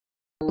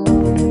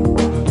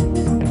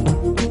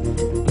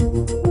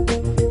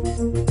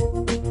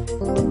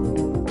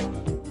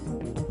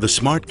The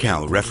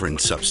SmartCal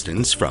reference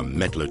substance from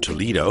Mettler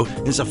Toledo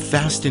is a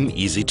fast and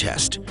easy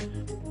test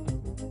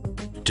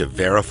to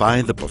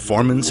verify the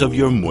performance of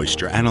your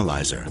moisture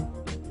analyzer.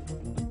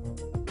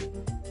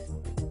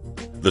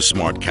 The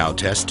SmartCal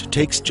test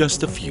takes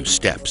just a few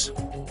steps.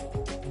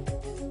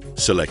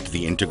 Select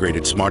the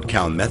integrated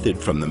SmartCal method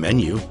from the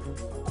menu.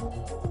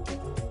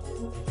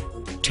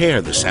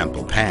 Tare the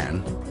sample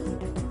pan.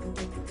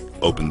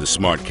 Open the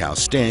SmartCal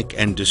stick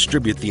and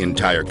distribute the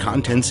entire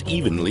contents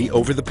evenly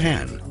over the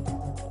pan.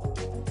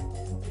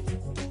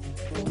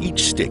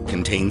 Each stick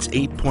contains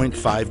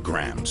 8.5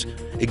 grams,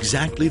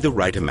 exactly the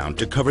right amount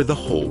to cover the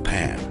whole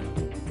pan.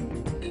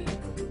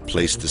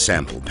 Place the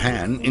sample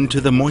pan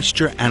into the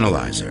moisture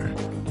analyzer,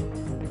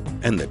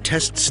 and the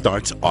test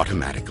starts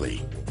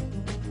automatically.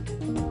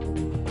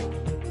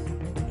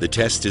 The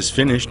test is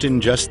finished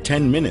in just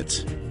 10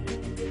 minutes.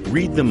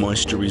 Read the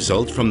moisture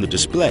result from the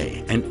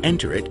display and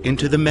enter it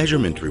into the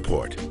measurement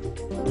report.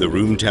 The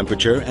room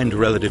temperature and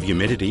relative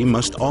humidity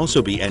must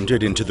also be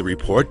entered into the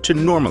report to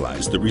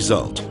normalize the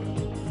result.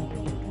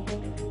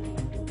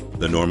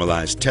 The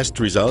normalized test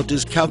result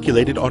is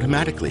calculated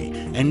automatically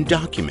and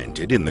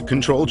documented in the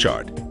control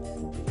chart.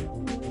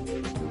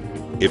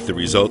 If the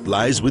result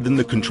lies within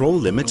the control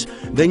limits,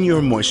 then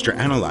your moisture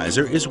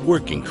analyzer is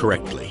working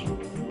correctly.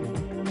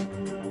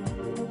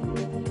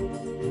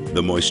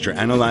 The moisture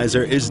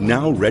analyzer is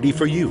now ready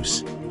for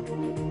use.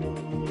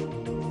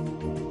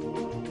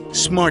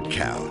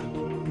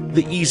 SmartCal,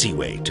 the easy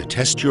way to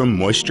test your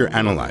moisture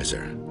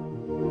analyzer.